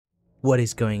What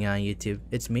is going on, YouTube?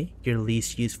 It's me, your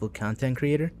least useful content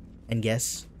creator. And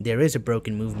yes, there is a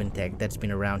broken movement tech that's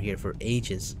been around here for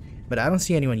ages, but I don't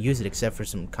see anyone use it except for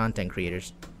some content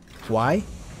creators. Why?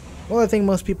 Well, I think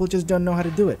most people just don't know how to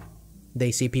do it.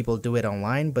 They see people do it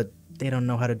online, but they don't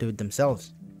know how to do it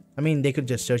themselves. I mean, they could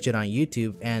just search it on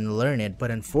YouTube and learn it,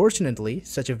 but unfortunately,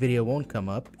 such a video won't come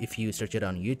up if you search it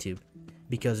on YouTube,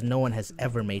 because no one has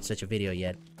ever made such a video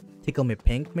yet. Tickle Me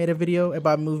Pink made a video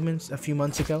about movements a few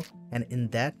months ago, and in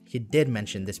that, he did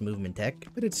mention this movement tech,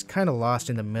 but it's kinda lost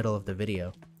in the middle of the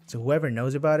video. So whoever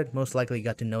knows about it most likely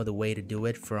got to know the way to do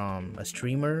it from a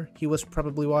streamer he was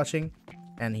probably watching,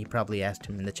 and he probably asked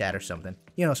him in the chat or something.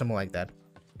 You know, something like that.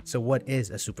 So what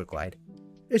is a super glide?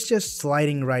 It's just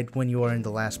sliding right when you are in the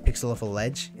last pixel of a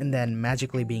ledge, and then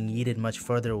magically being yeeted much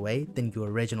further away than you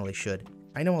originally should.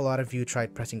 I know a lot of you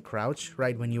tried pressing crouch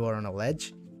right when you are on a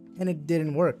ledge, and it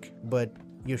didn't work, but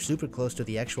you're super close to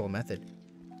the actual method.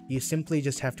 You simply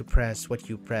just have to press what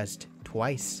you pressed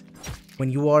twice.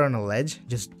 When you are on a ledge,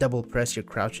 just double press your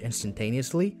crouch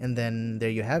instantaneously, and then there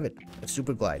you have it, a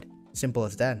super glide. Simple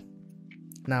as that.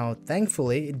 Now,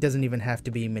 thankfully, it doesn't even have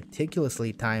to be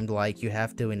meticulously timed like you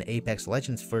have to in Apex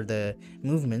Legends for the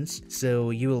movements, so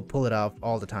you will pull it off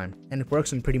all the time, and it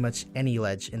works on pretty much any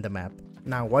ledge in the map.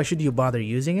 Now, why should you bother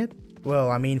using it?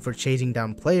 Well, I mean, for chasing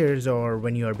down players, or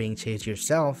when you are being chased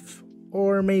yourself,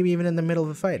 or maybe even in the middle of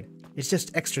a fight. It's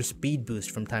just extra speed boost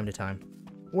from time to time.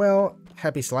 Well,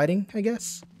 happy sliding, I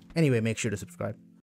guess? Anyway, make sure to subscribe.